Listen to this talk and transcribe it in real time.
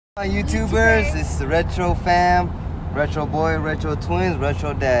My YouTubers, it's the Retro Fam, Retro Boy, Retro Twins,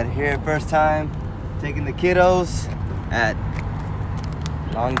 Retro Dad. Here first time taking the kiddos at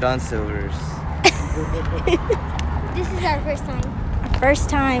Long John Silver's. This is our first time. First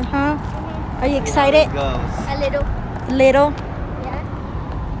time, huh? Are you excited? A little. Little? Yeah.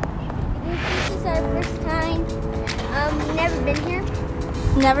 This is our first time. Never been here.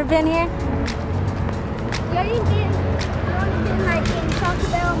 Never been here? We already been like in Taco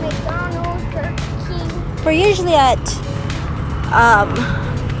Bell, McDonald's, Burger King. We're usually at,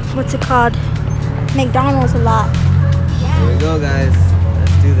 what's it called? McDonald's a lot. Yeah. Here we go, guys.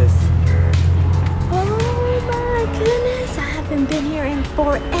 Let's do this. Oh my goodness, I haven't been here in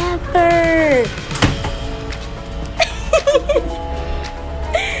forever.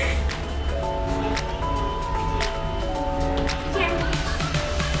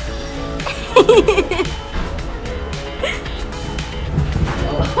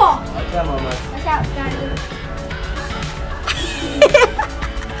 Come on, man. Watch out, Scotty.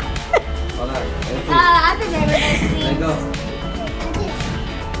 Hold on. I've been there with those Let things. go.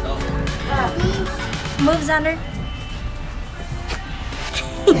 Moves under.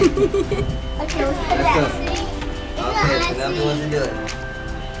 Okay, let's put Let's that. go. See? Okay, Penelope wants to do it.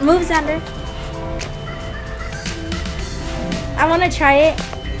 Moves under. I want to try it.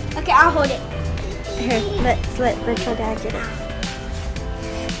 Okay, I'll hold it. Here, let's let Retro Dad get it.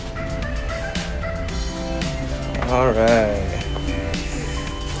 All right.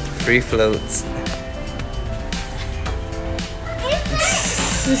 Free floats.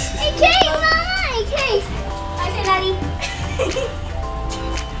 Hey, Kate, Mama! Hey, Kate! Okay, Daddy.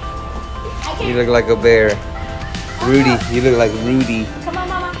 You look like a bear. Rudy, you look like Rudy. Come on,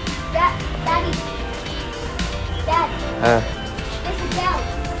 Mama. Daddy. Dad, Huh? this is down.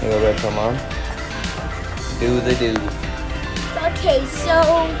 You go Retro Mom. Do the do. Okay, so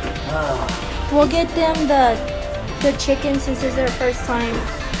We'll get them the chicken since it's their first time.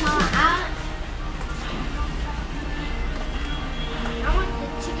 I want the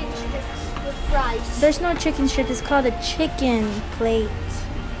chicken strips with fries. There's no chicken strip, it's called a chicken plate.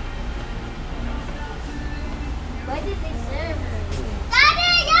 Why did they serve her?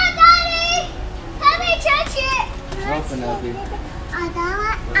 Daddy, yeah, Daddy! Let me touch it! No, Penelope. I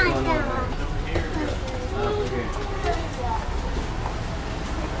don't.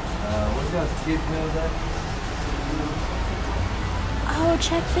 What's that kid's meal there? Oh,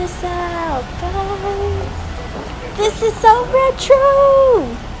 check this out, guys. This is so retro.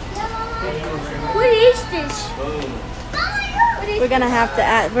 What is this? We're gonna have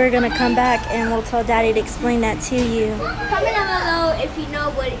to we're gonna come back and we'll tell Daddy to explain that to you. Comment down below if you know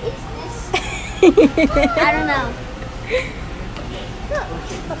what is this. I don't know.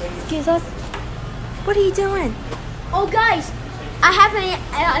 Excuse us. What are you doing? Oh, guys, I have an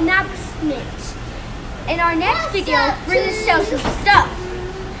announcement. In our next video, we're gonna sell some stuff.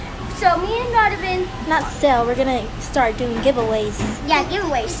 So me and Donovan, Not sell. We're gonna start doing giveaways. yeah,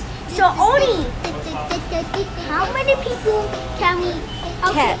 giveaways. So Oni, how many people can we?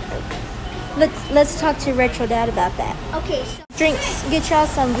 Okay. Cat. Let's talk to Retro Dad about that. Okay. So, Drinks. Get y'all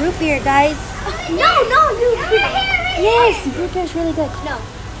some root beer, guys. no, you. Yes, root beer is really good. No.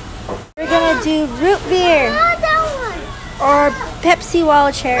 We're gonna do root beer Oh, that one. or Pepsi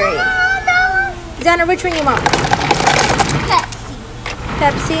Wild Cherry. Oh, that one. Xander, which one you want? Pepsi.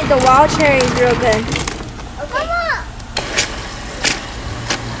 Pepsi. The Wild Cherry is real good. Okay.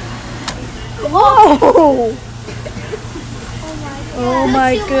 Come on. Whoa! Oh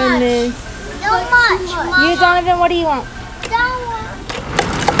my Too goodness. So much. You, Donovan, what do you want? That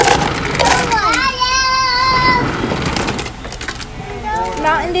one.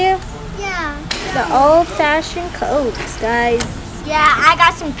 Mountain Dew? Yeah. The old-fashioned Cokes, guys. Yeah, I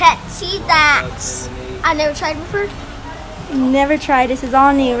got some Pepsi that I never tried before. Never tried. This is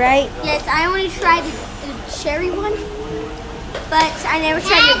all new, right? Yes, I only tried the cherry one, but I never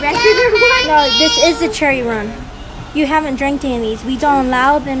tried the regular one. No, this is the cherry run. You haven't drank any of these. We don't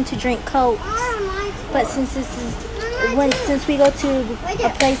allow them to drink Cokes. But since this is since we go to a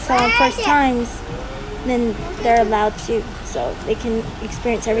place on first times, then they're allowed to, so they can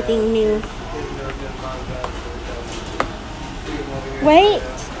experience everything new. Wait,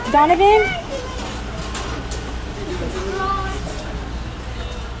 Donovan?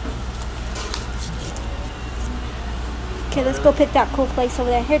 Okay, let's go pick that cool place over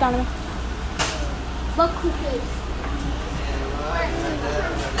there. Here, Donovan. What cool place?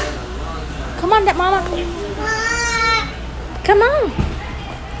 Come on, Mama. Come on.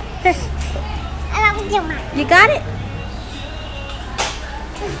 Here. You got it?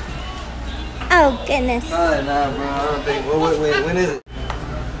 Oh, goodness. Nah, bro. I don't think. Wait. When is it?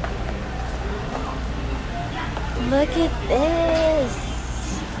 Look at this.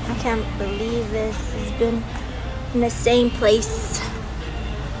 I can't believe this has been in the same place.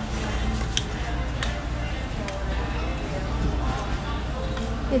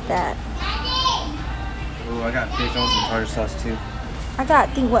 Look at that. Oh, I got fish on some tartar sauce too. I got,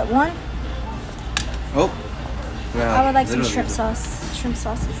 I think, what, one? Oh. Yeah, I would like some literally. shrimp sauce. Shrimp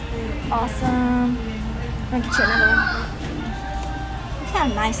sauce is awesome. I'm gonna get you another one. Look how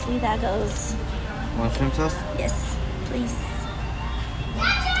nicely that goes. Want shrimp sauce? Yes, please.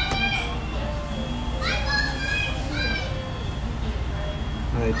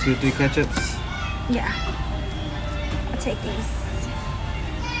 Like 2, 3 ketchups. Yeah. I'll take these.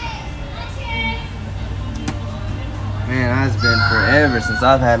 Man, it's been forever since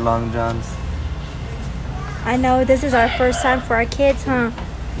I've had Long Johns. I know this is our first time for our kids, huh?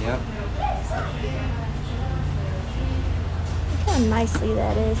 Yep. Look how nicely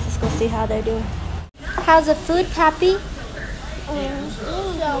that is. Let's go see how they're doing. How's the food, Pappy?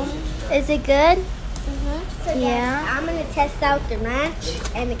 Is it good? So Yeah. I'm gonna test out the ranch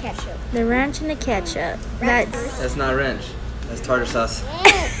and the ketchup. The ranch and the ketchup. That's not ranch. That's tartar sauce.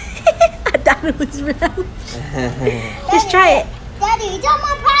 I thought it was ranch. Just try it. Daddy, you don't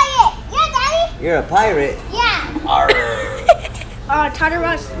want pirate. Yeah, Daddy. You're a pirate. Yeah.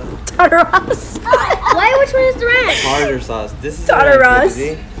 Tartaros. Tartaros. Why? Which one is the ranch? Tartar sauce. This is Tartar the ranch, sauce.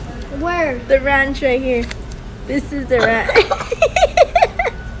 baby. Where? The ranch right here. This is the ranch.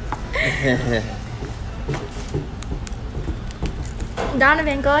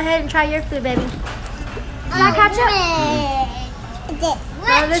 Donovan, go ahead and try your food, baby. Not ketchup.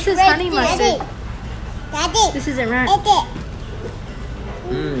 No, this is honey mustard. Daddy. This isn't ranch.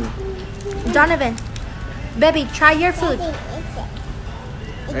 Mmm. Donovan, baby, try your food.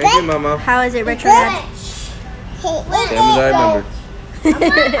 Thank you, Mama. How is it, Retro Dad? Same as I remember. I'm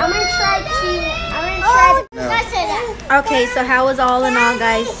gonna try cheese. I'm gonna try the Okay, so how was all in all,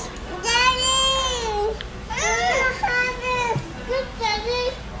 guys? Daddy!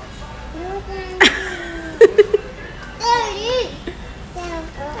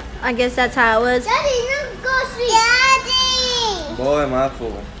 I guess that's how it was. Daddy, look, go see. Daddy! Boy, am I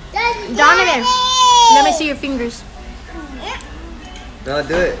full. Daddy! Donovan, let me see your fingers. No,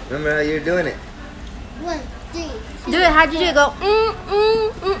 do it. Remember how you're doing it. 1, 2, 3. Do it. How'd you do it? Go.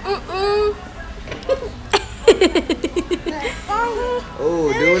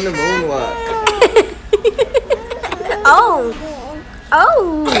 Oh, doing the moonwalk. Oh.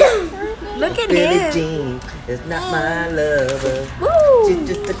 Oh. Look at Billie him. Jean is not my lover. Woo. She's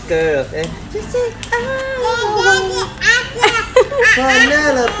just a girl. And she said, Daddy,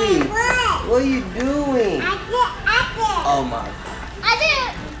 Penelope, what are you doing? Oh my. I did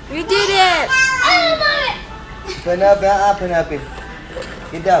it! You did it. I Penelope, Penelope.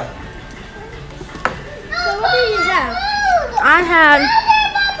 Get down. So what did you do? I had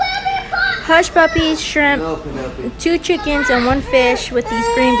hush puppies, shrimp, No, Penelope. 2 chickens, and 1 fish with these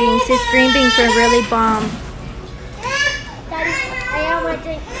green beans. These green beans were really bomb. Daddy, I have my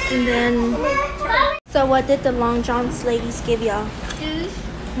drink. And then, so what did the Long Johns ladies give y'all?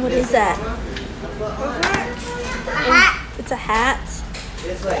 What is that? A hat. It's a hat.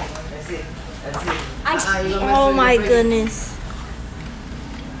 This way. That's it. That's it. Oh my goodness.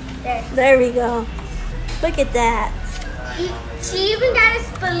 There we go. Look at that. She even got us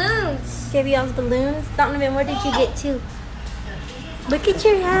balloons. Gave you all the balloons. Donovan, where did you get to? Look at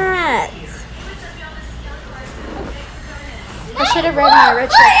your hat. I should have read my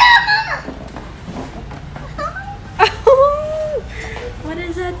retro. What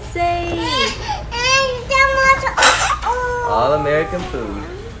does that say? All American food.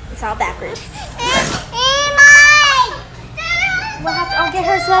 It's all backwards. What happened? I'll get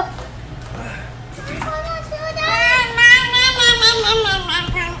her stuff.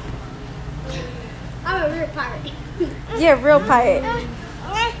 I'm a real pirate. You're a real pirate.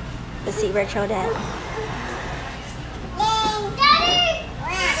 Let's see, Retro Dad. Daddy!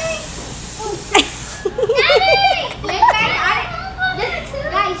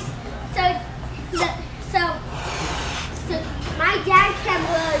 Guys, so my dad can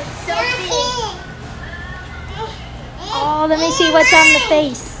was so big. Oh, let me see what's on the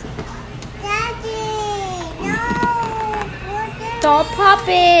face. Don't pop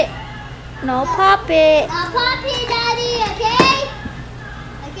it. No, pop it. I'll pop it, Daddy, okay?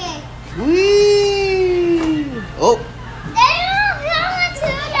 Okay. Whee! Oh. I don't want to,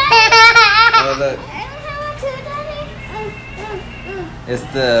 Daddy. Oh, look. I don't want to, Daddy. It's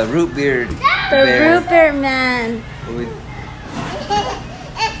the root beer. The bear. root beer man. We-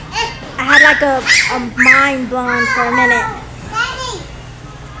 I had like a mind blown for a minute. Daddy.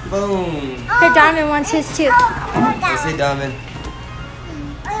 Boom. Here, Diamond wants his too. Let's see, Diamond.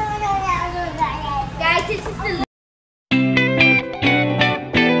 Guys, this is the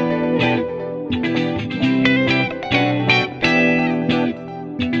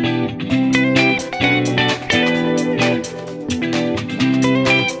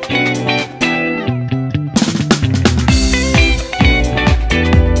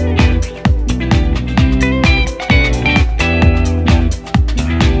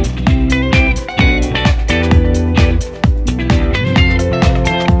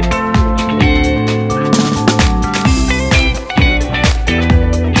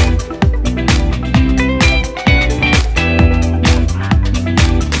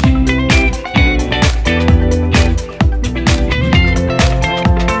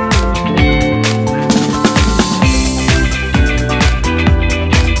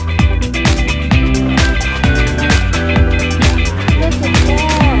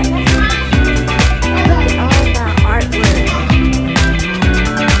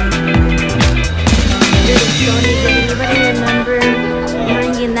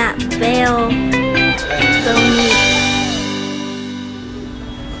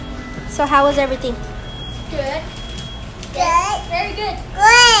So how was everything? good. Good. Very good.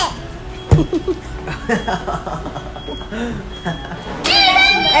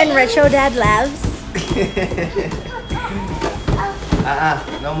 And Retro Dad laughs.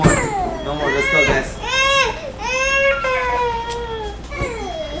 No more. No more. Let's go, guys.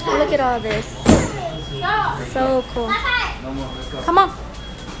 Look at all this. So cool. No more. Let's go. Come on.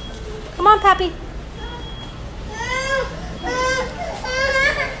 Come on, Pappy.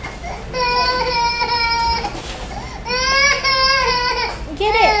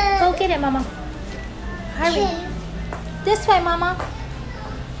 Get it. Go get it, Mama. Hurry. This way, Mama.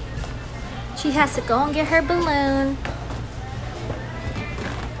 She has to go and get her balloon.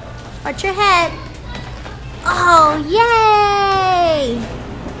 Watch your head. Oh, yay!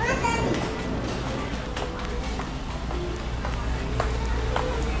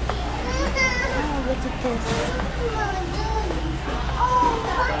 Oh, look at this.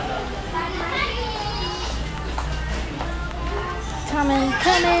 Coming,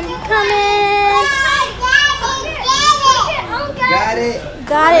 coming, coming. Got it.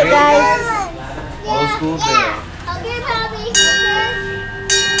 Got it, guys. Old school bear. Okay, Bobby.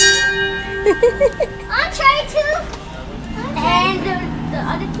 I'm trying to. And the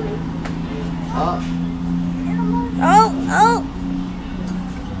other two. Oh. Oh,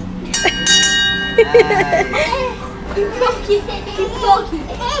 Nice. You broke it. You broke it.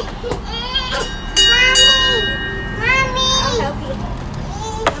 Mommy. I'll help you.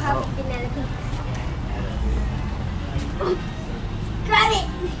 I'll help you, Penelope. Grab it.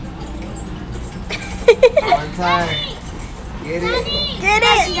 One time. Get it. Get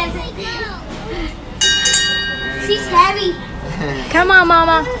it. She's heavy. Come on,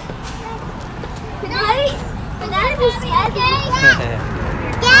 Mama. Penelope's heavy.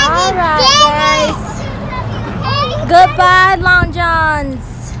 All right, guys. Goodbye, Long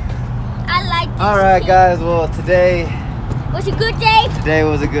Johns. I like this. All right, guys. Well, today Was a good day.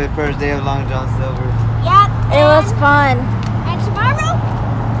 was a good first day of Long John Silver. Yep. It was fun.